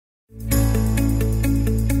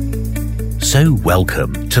So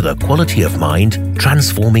welcome to the Quality of Mind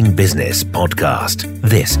Transforming Business podcast.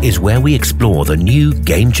 This is where we explore the new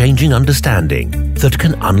game-changing understanding that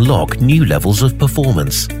can unlock new levels of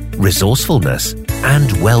performance, resourcefulness,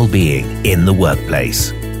 and well-being in the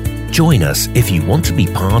workplace. Join us if you want to be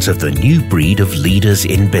part of the new breed of leaders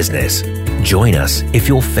in business. Join us if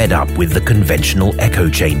you're fed up with the conventional echo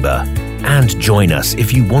chamber. And join us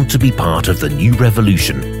if you want to be part of the new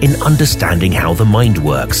revolution in understanding how the mind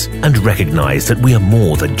works and recognize that we are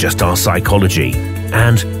more than just our psychology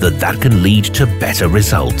and that can lead to better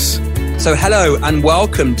results. So hello and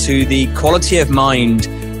welcome to the Quality of Mind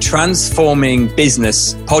Transforming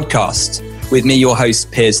Business podcast with me, your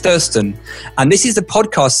host, Piers Thurston. And this is the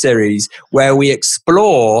podcast series where we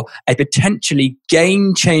explore a potentially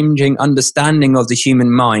game-changing understanding of the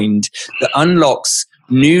human mind that unlocks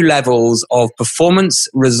new levels of performance,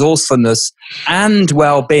 resourcefulness, and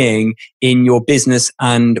well-being in your business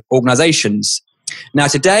and organizations. Now,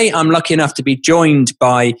 today, I'm lucky enough to be joined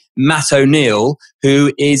by Matt O'Neill,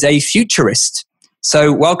 who is a futurist.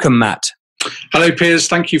 So welcome, Matt. Hello, Piers.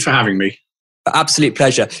 Thank you for having me. Absolute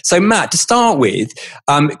pleasure. So, Matt, to start with,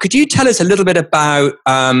 could you tell us a little bit about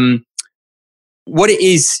what it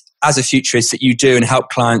is as a futurist that you do and help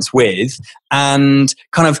clients with, and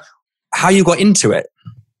kind of how you got into it?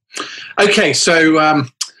 Okay, so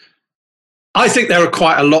I think there are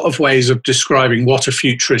quite a lot of ways of describing what a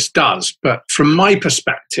futurist does, but from my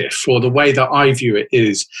perspective, or the way that I view it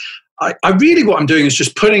is, I really what I'm doing is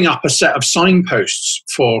just putting up a set of signposts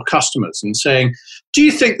for customers and saying, do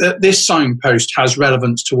you think that this signpost has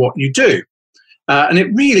relevance to what you do? And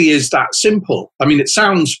it really is that simple. I mean, it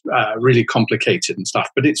sounds really complicated and stuff,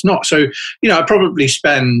 but it's not. So, I probably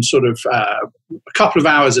spend sort of a couple of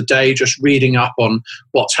hours a day just reading up on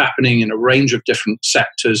what's happening in a range of different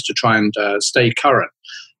sectors to try and stay current.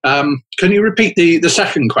 Can you repeat the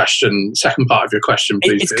second part of your question,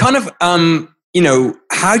 please? It's kind of,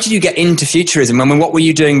 how did you get into futurism? I mean, what were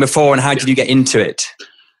you doing before and how did you get into it?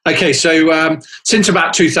 Okay, so since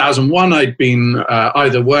about 2001, I'd been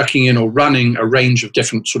either working in or running a range of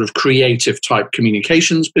different sort of creative type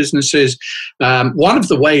communications businesses. One of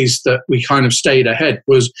the ways that we kind of stayed ahead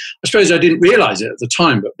was, I suppose I didn't realize it at the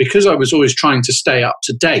time, but because I was always trying to stay up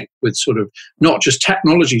to date with sort of not just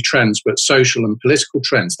technology trends, but social and political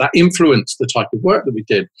trends, that influenced the type of work that we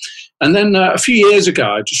did. And then a few years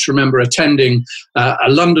ago, I just remember attending a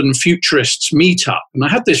London futurists meetup. And I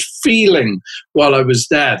had this feeling while I was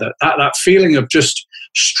there, that feeling of just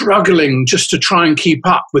struggling just to try and keep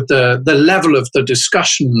up with the level of the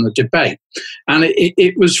discussion and the debate. And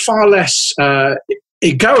it was far less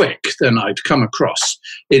egoic than I'd come across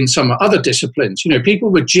in some other disciplines. People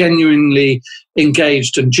were genuinely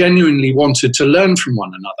engaged and genuinely wanted to learn from one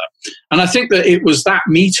another. And I think that it was that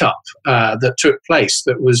meetup that took place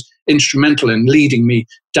that was instrumental in leading me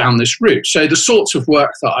down this route. So the sorts of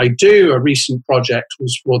work that I do, a recent project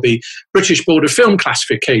was for the British Board of Film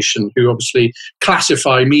Classification, who obviously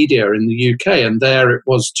classify media in the UK. And there it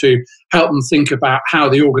was to help them think about how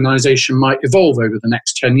the organisation might evolve over the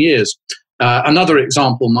next 10 years. Another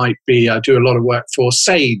example might be I do a lot of work for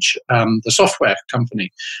Sage, the software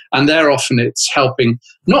company, and there often it's helping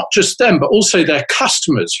not just them, but also their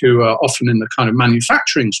customers who are often in the kind of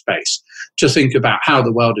manufacturing space to think about how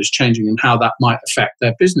the world is changing and how that might affect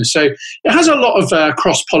their business. So it has a lot of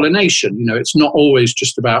cross-pollination. It's not always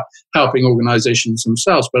just about helping organizations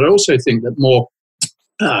themselves, but I also think that more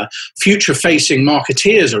future-facing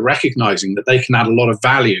marketeers are recognizing that they can add a lot of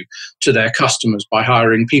value to their customers by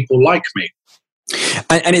hiring people like me.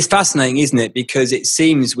 And it's fascinating, isn't it? Because it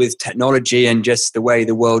seems with technology and just the way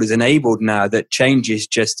the world is enabled now that change is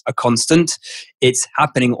just a constant. It's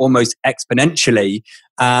happening almost exponentially.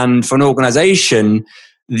 And for an organization,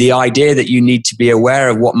 the idea that you need to be aware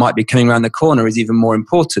of what might be coming around the corner is even more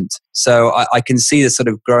important. So I can see the sort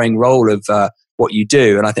of growing role of what you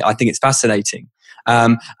do. And I think it's fascinating.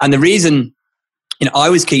 And the reason I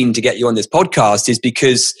was keen to get you on this podcast is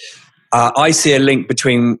because I see a link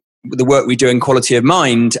between the work we do in Quality of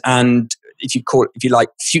Mind and, if you like,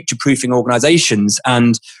 future-proofing organizations.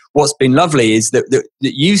 And what's been lovely is that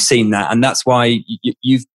you've seen that, and that's why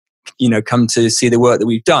you've come to see the work that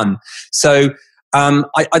we've done. So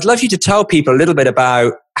I'd love you to tell people a little bit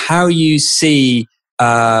about how you see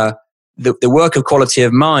the work of Quality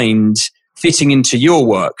of Mind fitting into your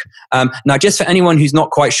work. Now, just for anyone who's not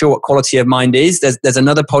quite sure what Quality of Mind is, there's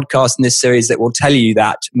another podcast in this series that will tell you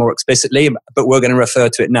that more explicitly, but we're going to refer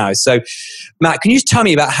to it now. So, Matt, can you just tell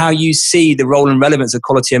me about how you see the role and relevance of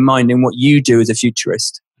Quality of Mind in what you do as a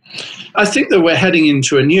futurist? I think that we're heading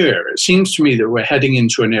into a new era. It seems to me that we're heading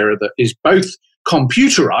into an era that is both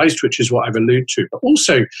computerized, which is what I've alluded to, but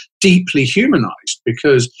also deeply humanized,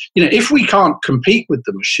 because, if we can't compete with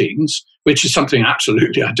the machines, which is something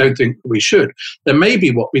absolutely I don't think we should, then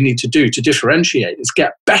maybe what we need to do to differentiate is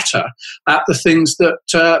get better at the things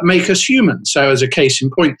that make us human. So as a case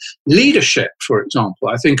in point, leadership, for example,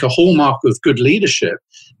 I think a hallmark of good leadership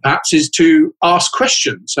perhaps is to ask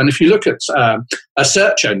questions. And if you look at a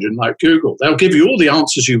search engine like Google, they'll give you all the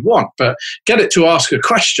answers you want, but get it to ask a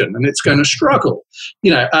question and it's going to struggle.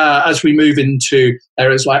 As we move into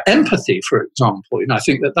areas like empathy, for example, I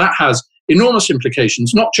think that has enormous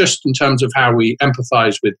implications, not just in terms of how we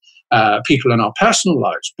empathize with people in our personal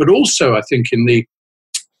lives, but also I think in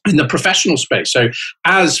the professional space. So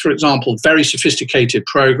as, for example, very sophisticated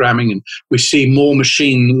programming, and we see more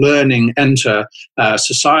machine learning enter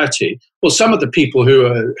society, well, some of the people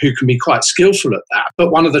who can be quite skillful at that,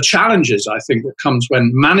 but one of the challenges I think that comes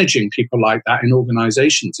when managing people like that in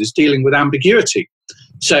organizations is dealing with ambiguity.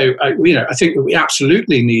 So, I think that we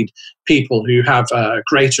absolutely need people who have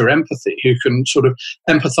greater empathy, who can sort of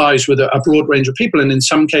empathize with a broad range of people. And in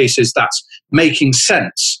some cases, that's making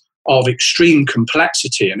sense of extreme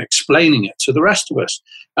complexity and explaining it to the rest of us.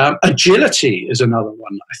 Agility is another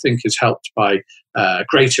one I think is helped by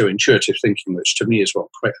greater intuitive thinking, which to me is what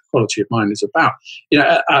quality of mind is about.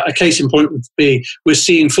 A case in point would be we're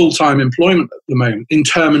seeing full-time employment at the moment in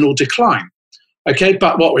terminal decline. Okay,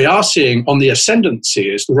 but what we are seeing on the ascendancy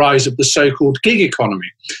is the rise of the so-called gig economy.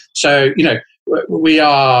 So, we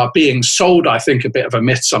are being sold, I think, a bit of a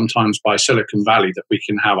myth sometimes by Silicon Valley that we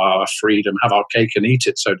can have our freedom, have our cake and eat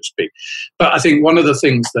it, so to speak. But I think one of the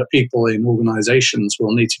things that people in organizations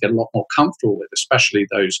will need to get a lot more comfortable with, especially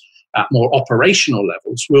those at more operational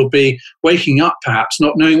levels, will be waking up perhaps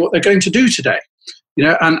not knowing what they're going to do today.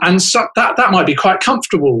 And so that might be quite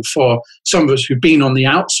comfortable for some of us who've been on the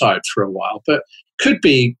outside for a while, but could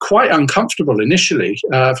be quite uncomfortable initially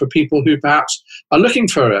for people who perhaps are looking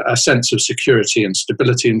for a sense of security and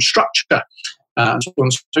stability and structure, and so on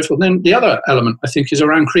and so forth. And then the other element, I think, is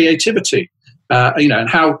around creativity. And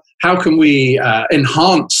how can we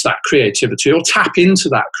enhance that creativity or tap into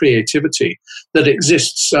that creativity that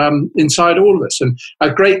exists inside all of us? And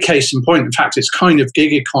a great case in point, in fact, it's kind of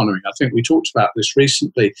gig economy. I think we talked about this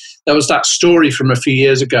recently. There was that story from a few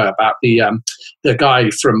years ago about the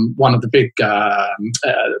guy from one of the big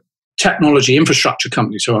technology infrastructure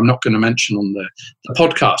companies, who I'm not going to mention on the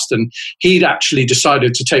podcast. And he'd actually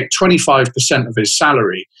decided to take 25% of his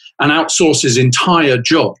salary and outsource his entire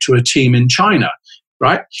job to a team in China,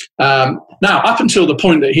 right? Now, up until the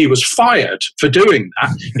point that he was fired for doing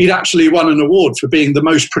that, he'd actually won an award for being the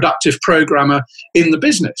most productive programmer in the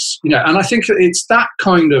business. And I think it's that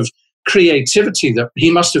kind of creativity that he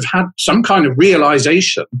must have had some kind of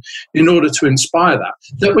realization in order to inspire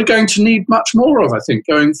that we're going to need much more of, I think,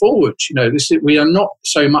 going forward. We are not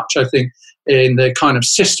so much, I think, in the kind of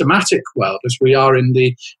systematic world as we are in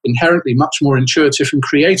the inherently much more intuitive and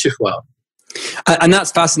creative world. And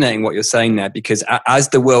that's fascinating what you're saying there, because as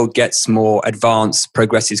the world gets more advanced,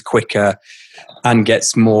 progresses quicker, and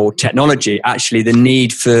gets more technology, actually the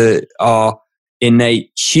need for our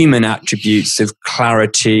innate human attributes of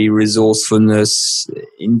clarity, resourcefulness,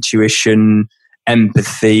 intuition,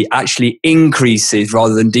 empathy actually increases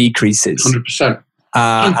rather than decreases. 100%.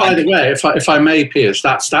 And by the way, if I may, Piers,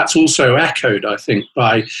 that's also echoed, I think,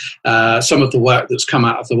 by some of the work that's come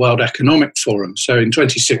out of the World Economic Forum. So in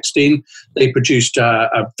 2016, they produced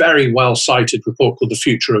a very well-cited report called the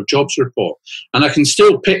Future of Jobs Report. And I can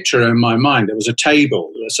still picture in my mind, there was a table.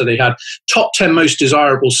 So they had top 10 most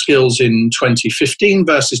desirable skills in 2015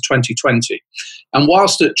 versus 2020. And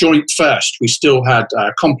whilst at joint first, we still had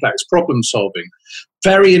complex problem solving.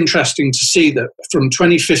 Very interesting to see that from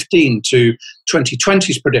 2015 to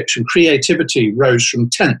 2020's prediction, creativity rose from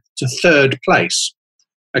 10th to 3rd place.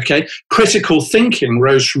 Okay, critical thinking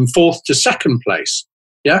rose from 4th to 2nd place.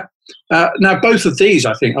 Yeah. Now, both of these,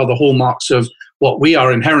 I think, are the hallmarks of what we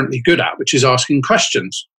are inherently good at, which is asking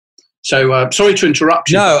questions. So, sorry to interrupt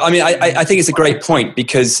you. No, I mean, I think it's a great point,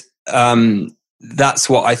 because that's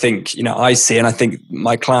what I think, I see, and I think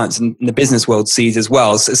my clients in the business world sees as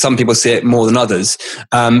well. So some people see it more than others.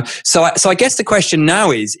 So I guess the question now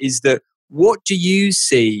is that what do you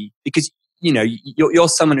see? Because, you're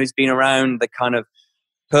someone who's been around the kind of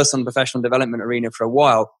personal and professional development arena for a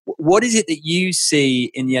while. What is it that you see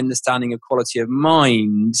in the understanding of quality of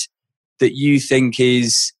mind that you think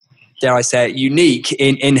is, dare I say it, unique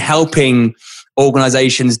in helping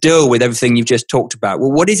organizations deal with everything you've just talked about?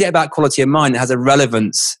 Well, what is it about quality of mind that has a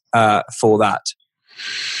relevance for that?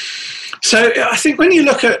 So I think when you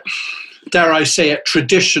look at dare I say it,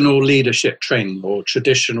 traditional leadership training or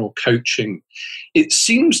traditional coaching, it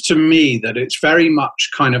seems to me that it's very much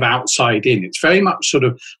kind of outside in. It's very much sort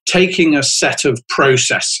of taking a set of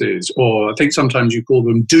processes, or I think sometimes you call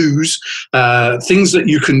them do's, things that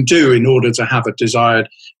you can do in order to have a desired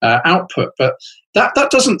output. But that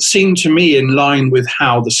doesn't seem to me in line with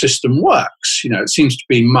how the system works. It seems to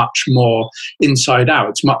be much more inside out.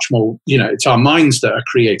 It's much more, it's our minds that are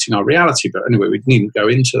creating our reality. But anyway, we needn't go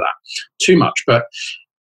into that too much. But,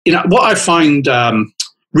 what I find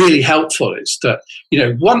really helpful is that,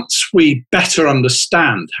 once we better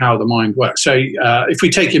understand how the mind works. So if we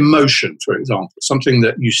take emotion, for example, something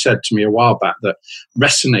that you said to me a while back that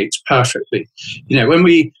resonates perfectly. When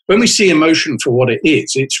we see emotion for what it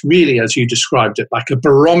is, it's really, as you described it, like a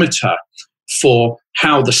barometer for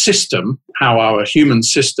how the system, how our human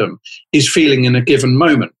system is feeling in a given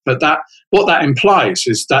moment. But what that implies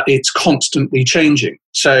is that it's constantly changing.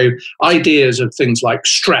 So ideas of things like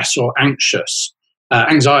stress or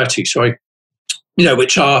anxiety,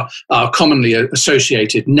 which are commonly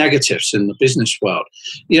associated negatives in the business world.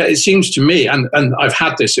 It seems to me, and I've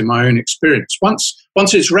had this in my own experience, once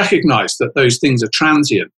it's recognized that those things are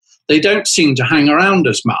transient, they don't seem to hang around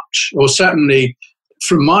as much, or certainly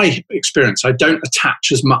from my experience, I don't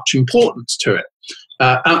attach as much importance to it.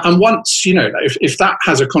 And once, if that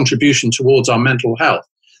has a contribution towards our mental health,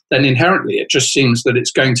 then inherently it just seems that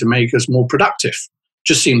it's going to make us more productive.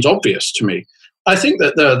 Just seems obvious to me. I think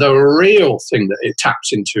that the real thing that it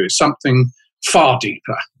taps into is something far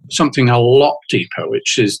deeper, something a lot deeper,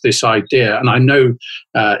 which is this idea, and I know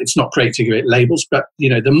it's not great to give it labels, but,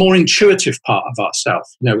 the more intuitive part of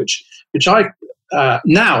ourselves, which I,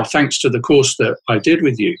 now, thanks to the course that I did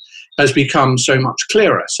with you, has become so much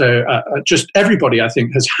clearer. So just everybody, I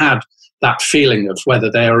think, has had that feeling of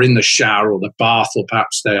whether they are in the shower or the bath, or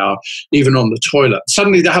perhaps they are even on the toilet.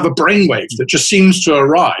 Suddenly they have a brainwave that just seems to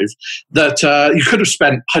arrive that you could have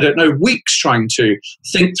spent, weeks trying to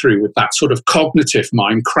think through with that sort of cognitive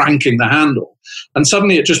mind cranking the handle. And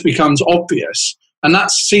suddenly it just becomes obvious. And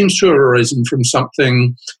that seems to have arisen from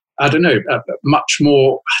something, much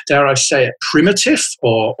more, dare I say it, primitive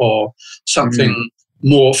or something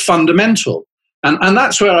more fundamental. And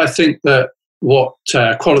that's where I think that what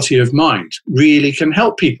quality of mind really can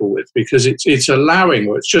help people with, because it's allowing,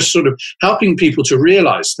 or it's just sort of helping people to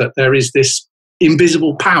realize that there is this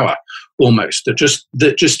invisible power almost that just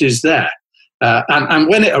is there. And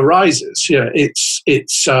when it arises,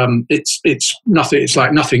 it's nothing. It's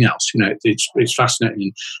like nothing else. It's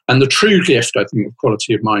fascinating. And the true gift, I think, of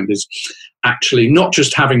quality of mind is actually not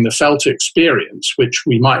just having the felt experience, which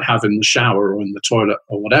we might have in the shower or in the toilet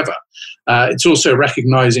or whatever. It's also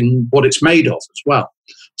recognizing what it's made of as well.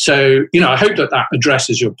 So, I hope that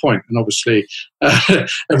addresses your point. And obviously,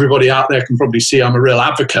 everybody out there can probably see I'm a real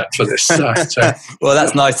advocate for this. Well,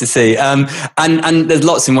 that's nice to see. And there's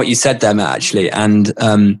lots in what you said there, Matt, actually. And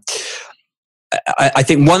I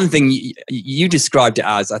think one thing you described it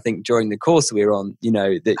as, I think, during the course we were on,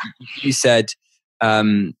 that you said,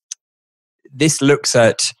 this looks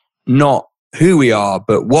at not who we are,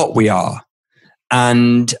 but what we are.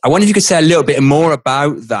 And I wonder if you could say a little bit more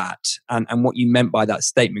about that and what you meant by that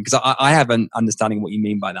statement, because I have an understanding of what you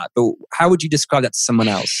mean by that. But how would you describe that to someone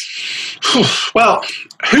else? Well,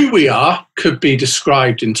 who we are could be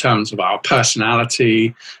described in terms of our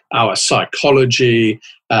personality, our psychology,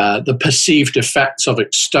 the perceived effects of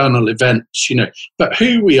external events, But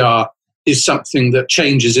who we are is something that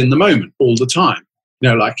changes in the moment all the time.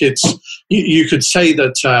 You could say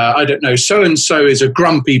that, so-and-so is a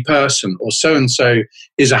grumpy person, or so-and-so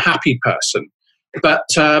is a happy person. But,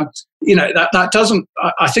 that doesn't,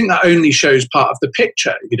 I think that only shows part of the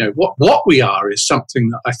picture. What we are is something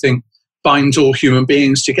that I think binds all human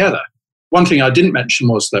beings together. One thing I didn't mention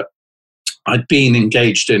was that I'd been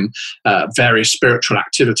engaged in various spiritual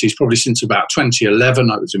activities probably since about 2011.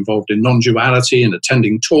 I was involved in non-duality and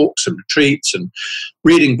attending talks and retreats and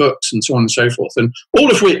reading books and so on and so forth, and all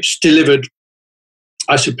of which delivered,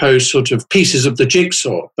 I suppose, sort of pieces of the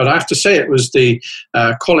jigsaw. But I have to say it was the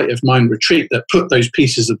quality of mind retreat that put those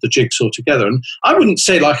pieces of the jigsaw together. And I wouldn't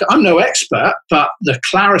say I'm no expert, but the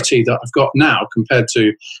clarity that I've got now compared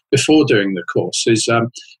to before doing the course is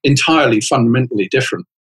entirely fundamentally different.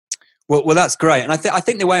 Well, that's great. And I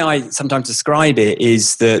think the way I sometimes describe it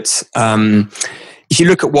is that if you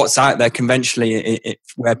look at what's out there conventionally,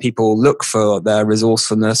 where people look for their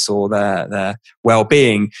resourcefulness or their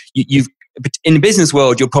well-being, you've in the business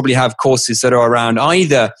world, you'll probably have courses that are around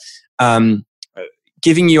either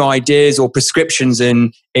giving you ideas or prescriptions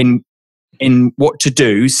in in what to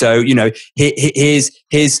do. So,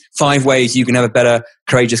 here's 5 ways you can have a better,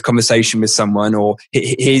 courageous conversation with someone, or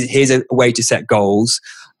here's a way to set goals.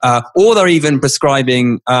 Or they're even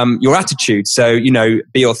prescribing your attitude. So,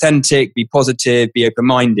 be authentic, be positive, be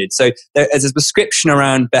open-minded. So there's a prescription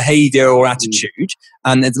around behavior or attitude,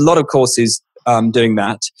 and there's a lot of courses doing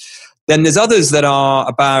that. Then there's others that are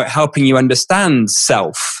about helping you understand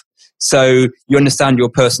self. So you understand your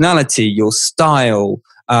personality, your style.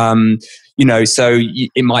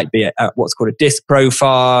 It might be what's called a DISC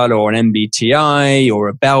profile, or an MBTI, or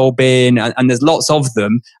a Belbin, and there's lots of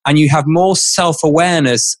them. And you have more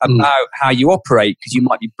self-awareness about how you operate, because you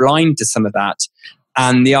might be blind to some of that.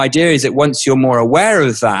 And the idea is that once you're more aware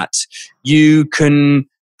of that, you can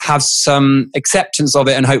have some acceptance of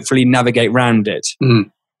it and hopefully navigate around it.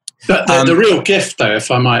 But the real gift, though,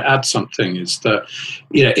 if I might add something, is that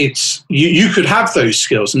it's you could have those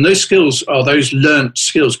skills, and those skills, or those learnt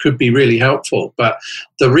skills, could be really helpful. But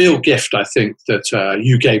the real gift, I think, that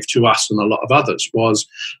you gave to us and a lot of others was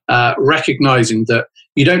recognizing that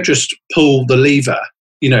you don't just pull the lever.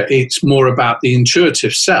 It's more about the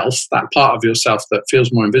intuitive self, that part of yourself that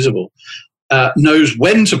feels more invisible. Knows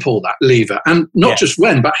when to pull that lever, and not just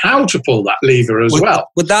when, but how to pull that lever as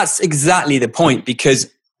well. Well, that's exactly the point, because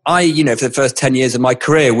I, for the first 10 years of my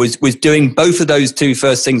career was doing both of those two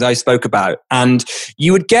first things I spoke about. And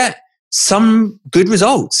you would get some good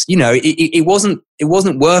results. It wasn't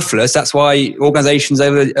worthless. That's why organizations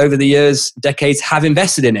over the years, decades, have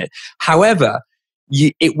invested in it. However,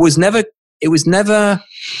 it was never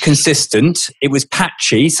consistent. It was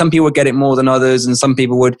patchy. Some people would get it more than others, and some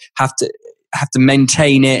people would have to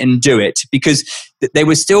maintain it and do it, because they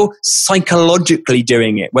were still psychologically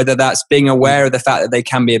doing it, whether that's being aware of the fact that they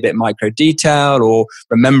can be a bit micro detailed, or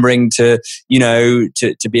remembering to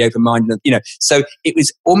be open-minded. So it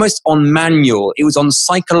was almost on manual. It was on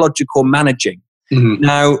psychological managing.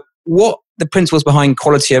 Now, what the principles behind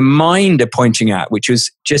quality of mind are pointing at, which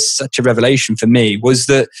was just such a revelation for me, was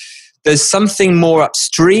that there's something more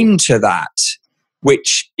upstream to that,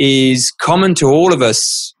 which is common to all of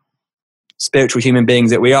us spiritual human beings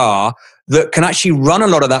that we are, that can actually run a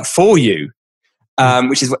lot of that for you,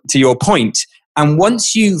 which is to your point. And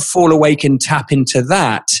once you fall awake and tap into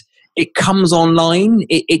that, it comes online.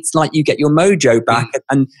 It's like you get your mojo back,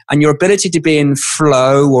 and your ability to be in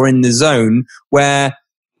flow or in the zone where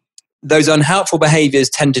those unhelpful behaviors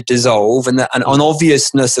tend to dissolve, and an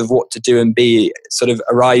obviousness of what to do and be sort of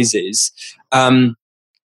arises,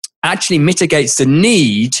 actually mitigates the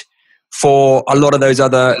need for a lot of those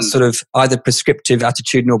other sort of either prescriptive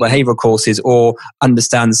attitudinal behavioral courses or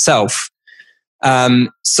understand self.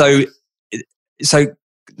 So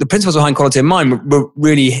the principles behind quality of mind were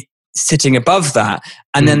really sitting above that.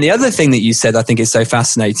 And then the other thing that you said, I think is so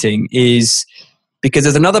fascinating, is because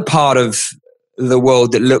there's another part of the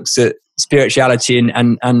world that looks at spirituality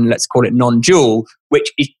and let's call it non-dual,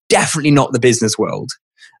 which is definitely not the business world.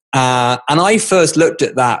 And I first looked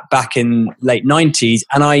at that back in late 90s,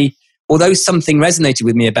 and although something resonated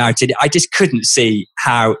with me about it, I just couldn't see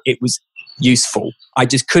how it was useful. I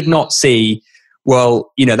just could not see,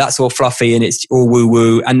 that's all fluffy and it's all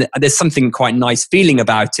woo-woo, and there's something quite nice feeling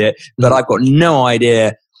about it, but I've got no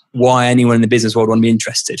idea why anyone in the business world would be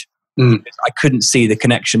interested. I couldn't see the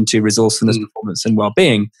connection to resourcefulness, performance, and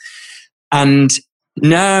well-being. And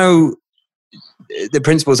now the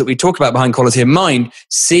principles that we talk about behind quality of mind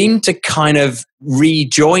seem to kind of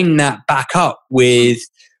rejoin that back up with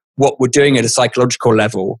what we're doing at a psychological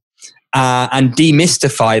level, and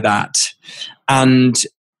demystify that, and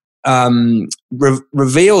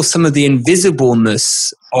reveal some of the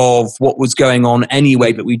invisibleness of what was going on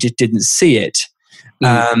anyway, but we just didn't see it.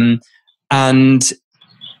 And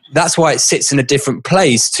that's why it sits in a different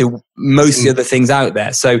place to most of the other things out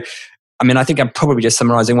there. So, I think I'm probably just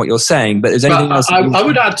summarizing what you're saying, but is there anything else? I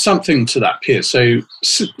would add something to that, Piers. So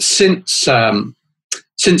since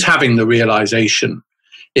having the realization,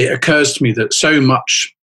 it occurs to me that so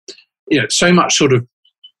much sort of,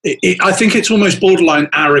 I think it's almost borderline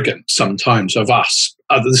arrogant sometimes of us,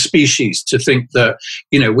 of the species, to think that,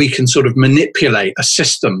 we can sort of manipulate a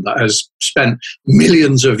system that has spent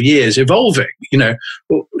millions of years evolving.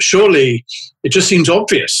 Well, surely it just seems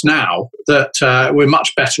obvious now that we're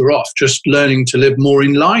much better off just learning to live more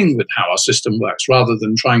in line with how our system works, rather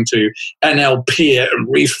than trying to NLP it and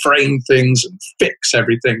reframe things and fix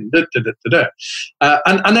everything.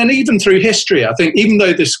 And then even through history, I think, even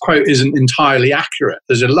though this quote isn't entirely accurate,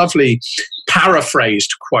 there's a lovely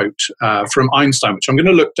paraphrased quote from Einstein, which I'm going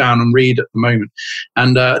to look down and read at the moment.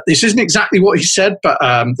 And this isn't exactly what he said, but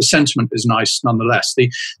the sentiment is nice nonetheless.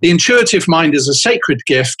 The intuitive mind is a sacred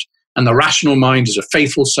gift and the rational mind is a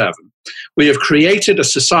faithful servant. We have created a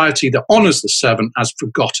society that honors the servant, has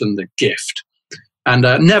forgotten the gift. And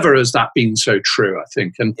never has that been so true, I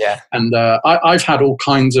think. And I've had all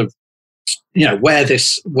kinds of, where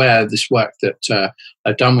this work that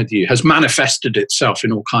I've done with you has manifested itself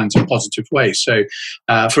in all kinds of positive ways. So,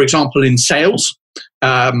 for example, in sales,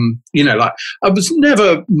 I was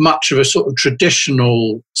never much of a sort of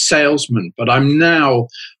traditional salesman, but I'm now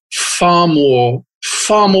far more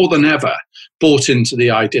than ever bought into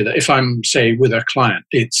the idea that if I'm, say, with a client,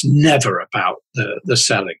 it's never about the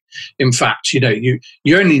selling. In fact, you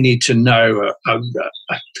only need to know,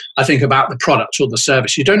 I think, about the product or the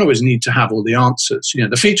service. You don't always need to have all the answers.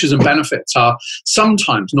 The features and benefits are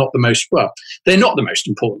sometimes not the most, they're not the most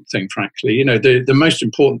important thing, frankly. The most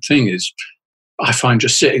important thing is, I find,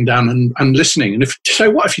 just sitting down and listening. And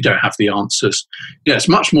what if you don't have the answers? It's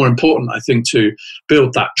much more important, I think, to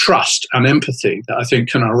build that trust and empathy that I think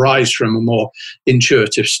can arise from a more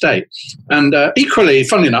intuitive state. And equally,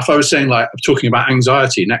 funnily enough, I was saying, I'm talking about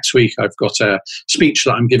anxiety. Next week, I've got a speech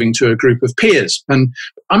that I'm giving to a group of peers. And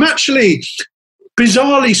I'm actually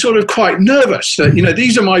bizarrely sort of quite nervous that,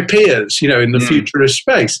 these are my peers, in the futurist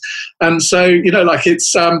space. And so,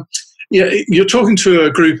 it's... you're talking to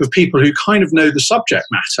a group of people who kind of know the subject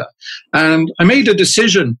matter. And I made a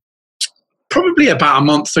decision probably about a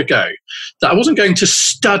month ago that I wasn't going to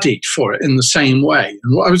study for it in the same way.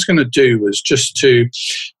 And what I was going to do was just to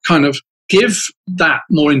kind of give that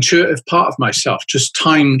more intuitive part of myself just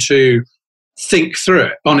time to think through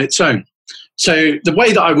it on its own. So the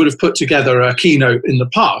way that I would have put together a keynote in the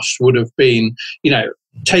past would have been,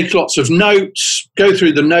 take lots of notes, go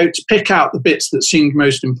through the notes, pick out the bits that seemed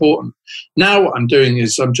most important. Now what I'm doing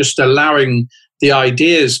is I'm just allowing the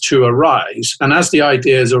ideas to arise. And as the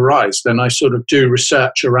ideas arise, then I sort of do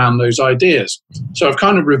research around those ideas. So I've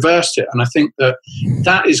kind of reversed it. And I think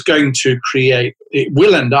that is going to it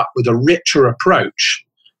will end up with a richer approach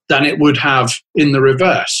than it would have in the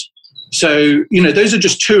reverse. So, those are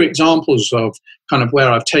just two examples of kind of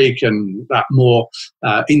where I've taken that more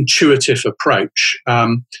intuitive approach.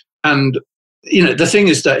 And, the thing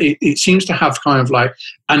is that it seems to have kind of like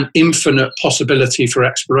an infinite possibility for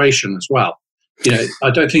exploration as well.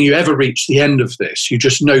 I don't think you ever reach the end of this. You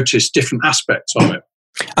just notice different aspects of it.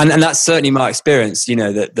 And that's certainly my experience,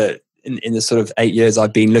 that in the sort of 8 years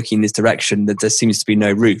I've been looking in this direction, that there seems to be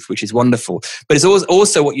no roof, which is wonderful. But it's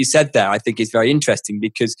also what you said there, I think, is very interesting,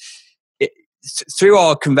 because through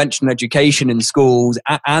our conventional education in schools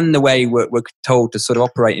and the way we're told to sort of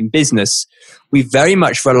operate in business, we very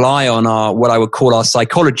much rely on what I would call our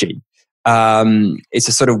psychology. It's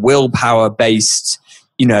a sort of willpower based,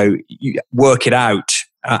 you work it out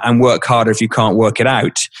and work harder if you can't work it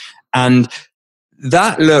out. And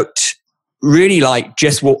that looked really like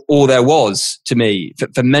just what all there was to me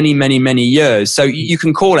for many, many, many years. So you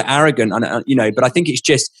can call it arrogant, but I think it's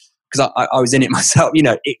just because I was in it myself,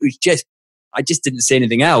 it was just, I just didn't see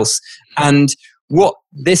anything else. And what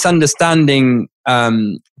this understanding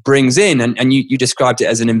brings in, and you described it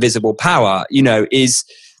as an invisible power, is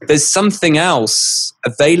there's something else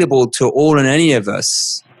available to all and any of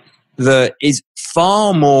us that is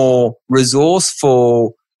far more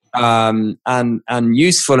resourceful and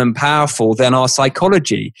useful and powerful than our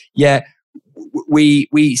psychology. Yet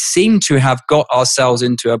we seem to have got ourselves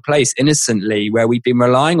into a place innocently where we've been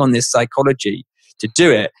relying on this psychology to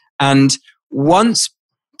do it. And once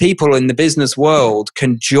people in the business world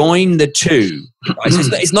can join the two, right? So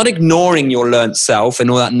it's not ignoring your learned self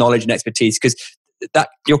and all that knowledge and expertise, because that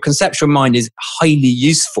your conceptual mind is highly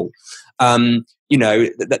useful.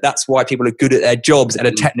 That's why people are good at their jobs at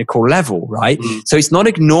a technical level, right? So it's not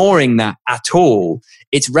ignoring that at all.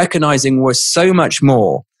 It's recognizing we're so much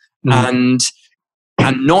more, and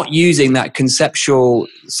not using that conceptual,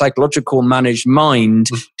 psychological managed mind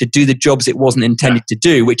to do the jobs it wasn't intended to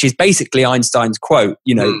do, which is basically Einstein's quote.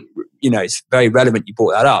 It's very relevant you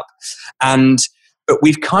brought that up. But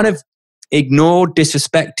we've kind of ignored,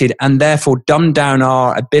 disrespected, and therefore dumbed down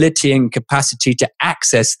our ability and capacity to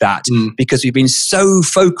access that because we've been so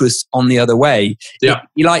focused on the other way. Yeah.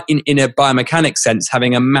 You like in a biomechanics sense,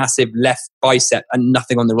 having a massive left bicep and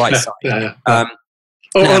nothing on the right side.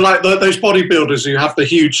 Or like those bodybuilders who have the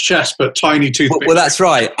huge chest but tiny toothpicks. Well, that's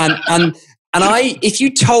right. And if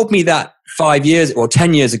you told me that 5 years or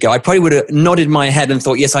 10 years ago, I probably would have nodded my head and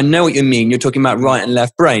thought, yes, I know what you mean. You're talking about right and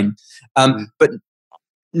left brain. But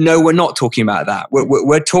no, we're not talking about that.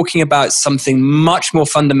 We're talking about something much more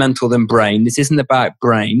fundamental than brain. This isn't about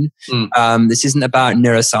brain. This isn't about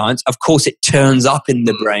neuroscience. Of course, it turns up in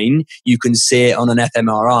the brain. You can see it on an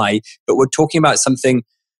fMRI. But we're talking about something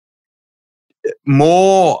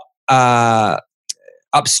more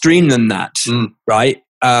upstream than that, right?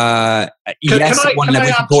 Yes, at one level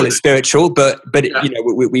we can call it spiritual, but you know,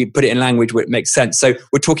 we put it in language where it makes sense. So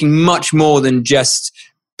we're talking much more than just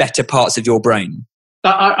better parts of your brain.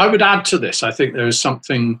 I would add to this. I think there is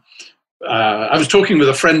something. I was talking with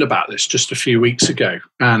a friend about this just a few weeks ago,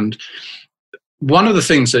 and one of the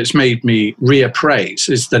things that's made me reappraise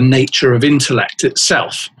is the nature of intellect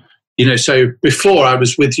itself. You know, so before I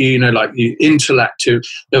was with you, you know, like the intellect,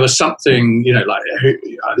 there was something, you know, like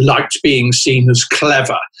I liked being seen as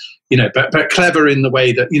clever, you know, but clever in the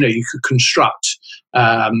way that, you know, you could construct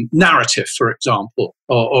narrative, for example,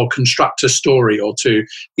 or construct a story, or to,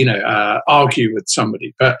 you know, argue with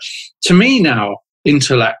somebody. But to me now,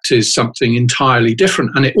 intellect is something entirely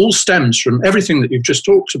different, and it all stems from everything that you've just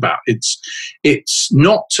talked about. It's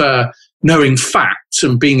not knowing facts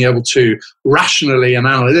and being able to rationally and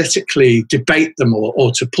analytically debate them,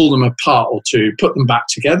 or to pull them apart, or to put them back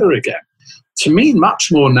together again. To me, much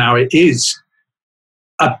more now, it is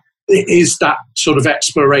that sort of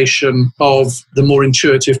exploration of the more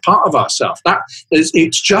intuitive part of ourselves.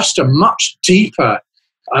 It's just a much deeper.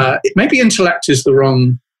 Maybe intellect is the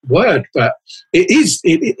wrong word, but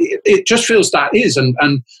it just feels that is,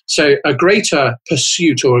 and so a greater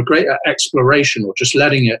pursuit or a greater exploration, or just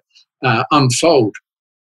letting it unfold,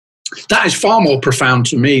 that is far more profound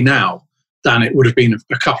to me now than it would have been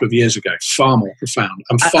a couple of years ago. Far more profound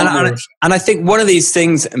and I think one of these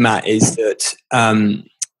things, Matt, is that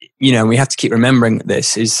you know, we have to keep remembering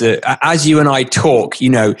this, is that as you and I talk, you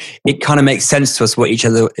know, it kind of makes sense to us what each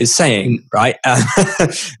other is saying, right?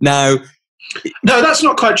 Now, no, that's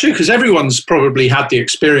not quite true, because everyone's probably had the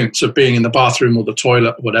experience of being in the bathroom or the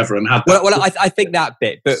toilet or whatever, and had that. Well, I think that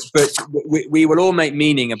bit, but we will all make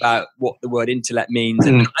meaning about what the word intellect means,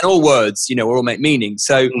 and all words, you know, will all make meaning.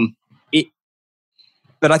 So,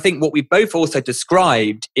 but I think what we both also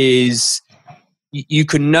described is you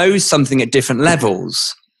can know something at different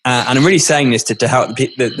levels, and I'm really saying this to help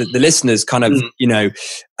the listeners kind of you know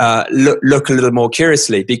look a little more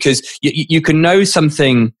curiously, because you can know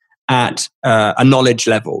something at a knowledge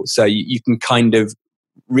level. So you can kind of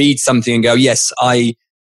read something and go, yes, I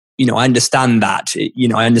understand that, you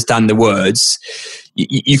know, I understand the words.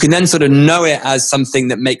 You can then sort of know it as something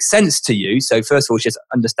that makes sense to you. So first of all, it's just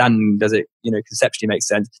understanding, does it, you know, conceptually make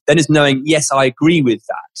sense? Then it's knowing, yes, I agree with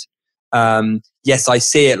that. Yes, I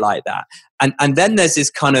see it like that. And then there's this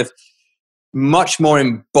kind of much more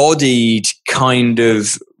embodied kind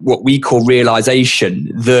of what we call realization,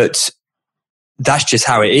 that's just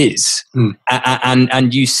how it is.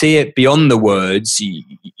 And you see it beyond the words,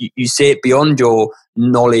 you see it beyond your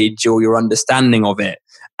knowledge or your understanding of it.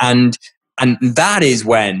 And that is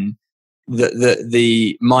when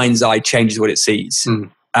the mind's eye changes what it sees.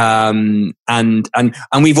 And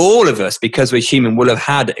we've, all of us, because we're human, will have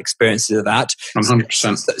had experiences of that.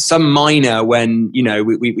 100%. Some minor, when, you know,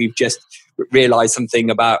 we've just realize something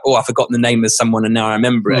about, I've forgotten the name of someone and now I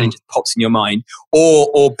remember it, and it just pops in your mind,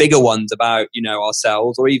 or bigger ones about, you know,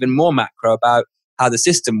 ourselves, or even more macro about how the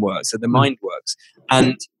system works, or the mind works.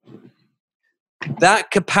 And that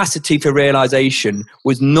capacity for realization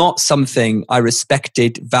was not something I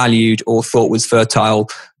respected, valued, or thought was fertile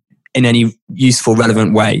in any useful,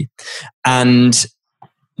 relevant way. And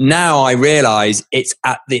now I realize it's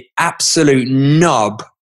at the absolute nub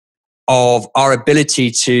of our ability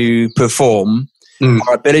to perform,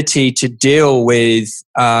 our ability to deal with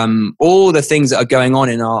all the things that are going on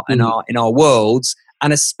in our worlds,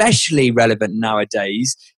 and especially relevant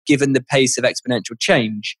nowadays, given the pace of exponential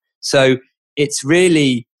change. So it's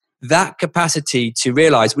really that capacity to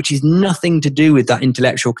realize, which is nothing to do with that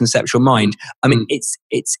intellectual conceptual mind. I mean,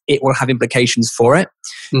 it will have implications for it,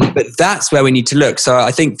 but that's where we need to look. So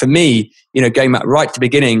I think for me, you know, going back right to the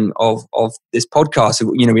beginning of this podcast,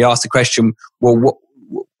 you know, we asked the question, well,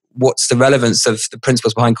 what's the relevance of the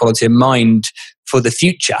principles behind quality of mind for the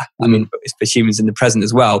future? I mean, for humans in the present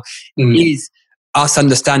as well, is us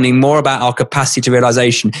understanding more about our capacity to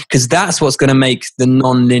realization, because that's what's going to make the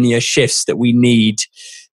non-linear shifts that we need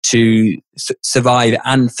to survive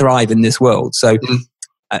and thrive in this world. So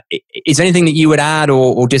is there anything that you would add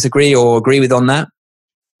or disagree or agree with on that?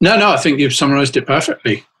 No, I think you've summarized it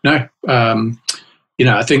perfectly. No, you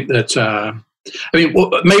know, I think that, I mean,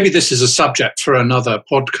 maybe this is a subject for another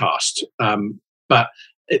podcast, but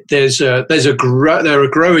there are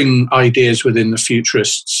growing ideas within the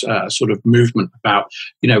futurists sort of movement about,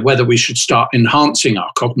 you know, whether we should start enhancing our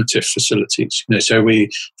cognitive facilities. You know, so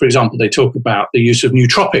for example, they talk about the use of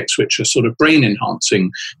nootropics, which are sort of brain enhancing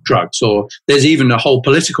drugs, or there's even a whole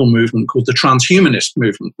political movement called the transhumanist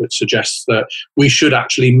movement, which suggests that we should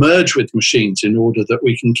actually merge with machines in order that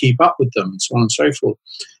we can keep up with them, and so on and so forth.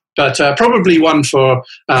 But probably one for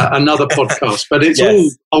another podcast. But it's Yes.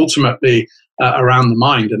 all ultimately around the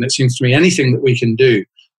mind. And it seems to me anything that we can do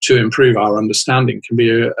to improve our understanding can be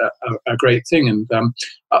a great thing. And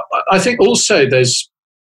I think also there's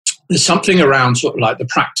something around sort of like the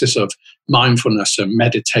practice of mindfulness and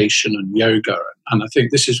meditation and yoga. And I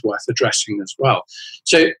think this is worth addressing as well.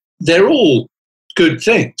 So they're all good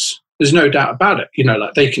things. There's no doubt about it. You know,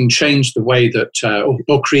 like they can change the way that,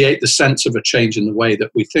 or create the sense of a change in the way that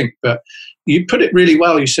we think. But you put it really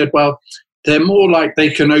well. You said, well, they're more like they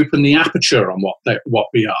can open the aperture on what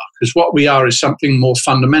we are, because what we are is something more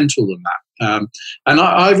fundamental than that. And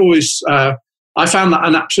I've always I found that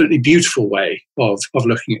an absolutely beautiful way of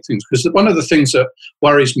looking at things, because one of the things that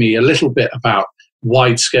worries me a little bit about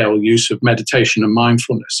wide-scale use of meditation and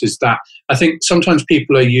mindfulness is that I think sometimes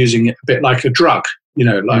people are using it a bit like a drug. You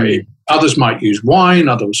know, like others might use wine,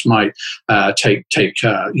 others might take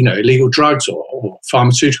illegal drugs or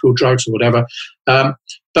pharmaceutical drugs or whatever.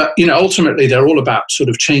 But you know, ultimately, they're all about sort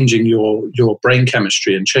of changing your brain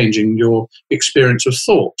chemistry and changing your experience of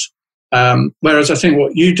thought. Whereas I think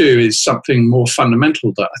what you do is something more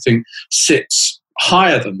fundamental that I think sits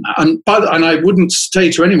higher than that. And I wouldn't say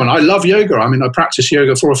to anyone, I love yoga. I mean, I practice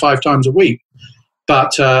yoga 4 or 5 times a week.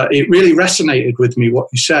 But it really resonated with me what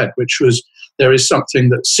you said, which was there is something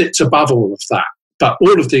that sits above all of that. But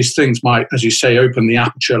all of these things might, as you say, open the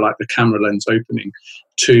aperture like the camera lens opening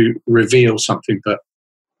to reveal something. But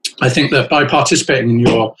I think that by participating in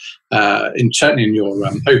your, certainly in your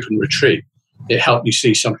open retreat, it helped you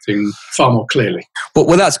see something far more clearly.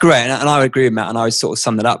 Well, that's great. And I would agree with Matt. And I would sort of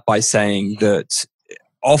sum that up by saying that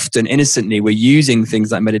often innocently we're using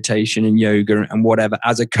things like meditation and yoga and whatever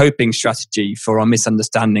as a coping strategy for our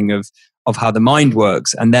misunderstanding of how the mind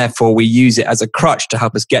works. And therefore we use it as a crutch to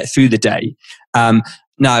help us get through the day.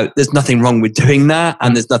 Now, there's nothing wrong with doing that,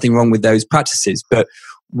 and there's nothing wrong with those practices. But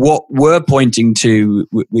what we're pointing to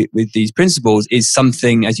with these principles is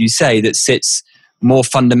something, as you say, that sits more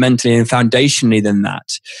fundamentally and foundationally than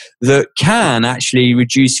that can actually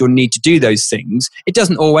reduce your need to do those things. It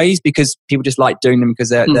doesn't always, because people just like doing them because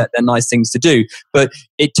they're nice things to do. But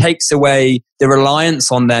it takes away the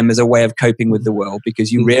reliance on them as a way of coping with the world,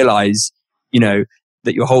 because you realize, you know,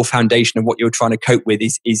 that your whole foundation of what you're trying to cope with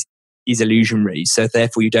is illusionary, so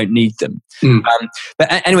therefore you don't need them. But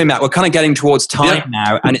anyway, Matt, we're kind of getting towards time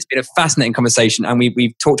now, and it's been a fascinating conversation, and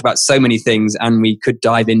we've talked about so many things, and we could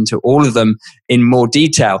dive into all of them in more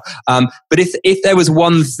detail. But if there was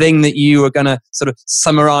one thing that you were going to sort of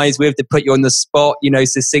summarize with to put you on the spot, you know,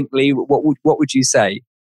 succinctly, what would you say?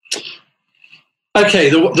 Okay,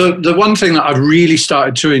 the one thing that I've really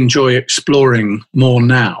started to enjoy exploring more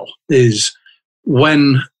now is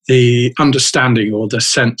when the understanding or the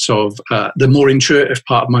sense of the more intuitive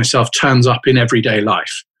part of myself turns up in everyday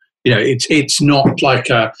life. You know, it's not like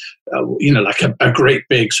a great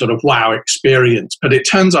big sort of wow experience, but it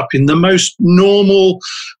turns up in the most normal,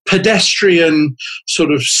 pedestrian,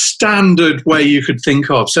 sort of standard way you could think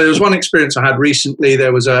of. So there was one experience I had recently.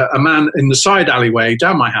 There was a man in the side alleyway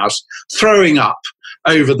down my house throwing up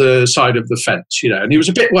over the side of the fence, you know, and he was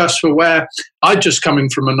a bit worse for wear. I'd just come in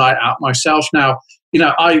from a night out myself. Now, you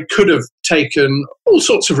know, I could have taken all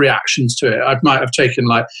sorts of reactions to it. I might have taken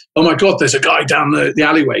like, oh my God, there's a guy down the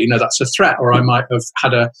alleyway, you know, that's a threat. Or I might have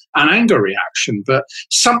had an anger reaction. But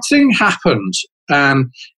something happened, and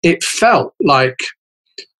it felt like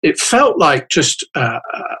just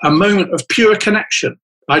a moment of pure connection.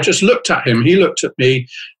 I just looked at him, he looked at me,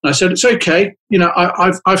 and I said, it's okay. You know,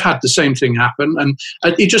 I've had the same thing happen. And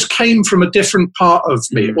it just came from a different part of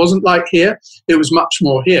me. It wasn't like here, it was much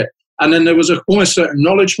more here. And then there was almost an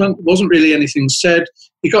acknowledgement. Wasn't really anything said.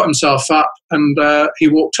 He got himself up and he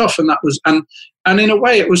walked off, and that was and in a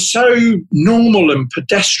way it was so normal and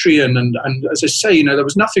pedestrian, and as I say, you know, there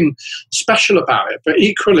was nothing special about it. But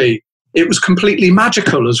equally, it was completely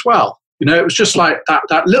magical as well. You know, it was just like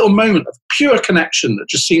that little moment of pure connection that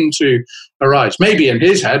just seemed to arise. Maybe in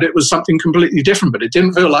his head it was something completely different, but it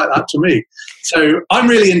didn't feel like that to me. So I'm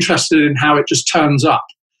really interested in how it just turns up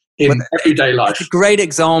in everyday life. It's a great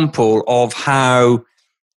example of how,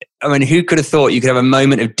 I mean, who could have thought you could have a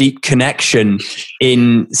moment of deep connection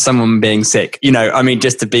in someone being sick? You know, I mean,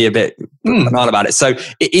 just to be a bit banal about it. So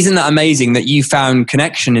isn't that amazing that you found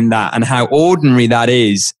connection in that, and how ordinary that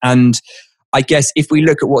is? And I guess if we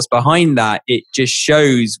look at what's behind that, it just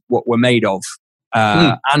shows what we're made of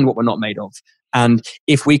and what we're not made of. And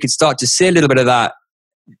if we could start to see a little bit of that,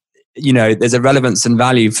 you know, there's a relevance and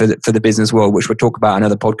value for the business world, which we'll talk about in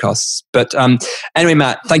other podcasts. But anyway,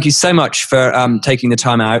 Matt, thank you so much for taking the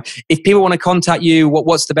time out. If people want to contact you,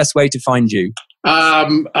 what's the best way to find you?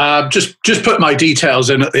 Just put my details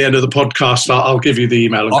in at the end of the podcast. I'll give you the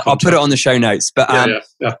email. And I'll put it on the show notes. But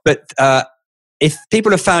if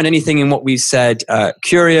people have found anything in what we've said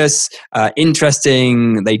curious,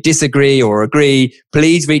 interesting, they disagree or agree,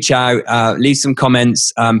 please reach out, leave some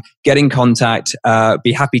comments, get in contact.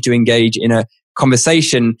 Be happy to engage in a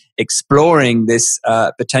conversation exploring this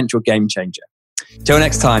potential game changer. Till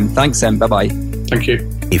next time, thanks, Em. Bye-bye. Thank you.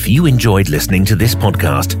 If you enjoyed listening to this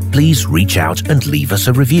podcast, please reach out and leave us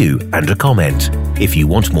a review and a comment. If you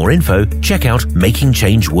want more info, check out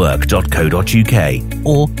makingchangework.co.uk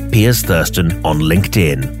or Piers Thurston on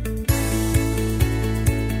LinkedIn.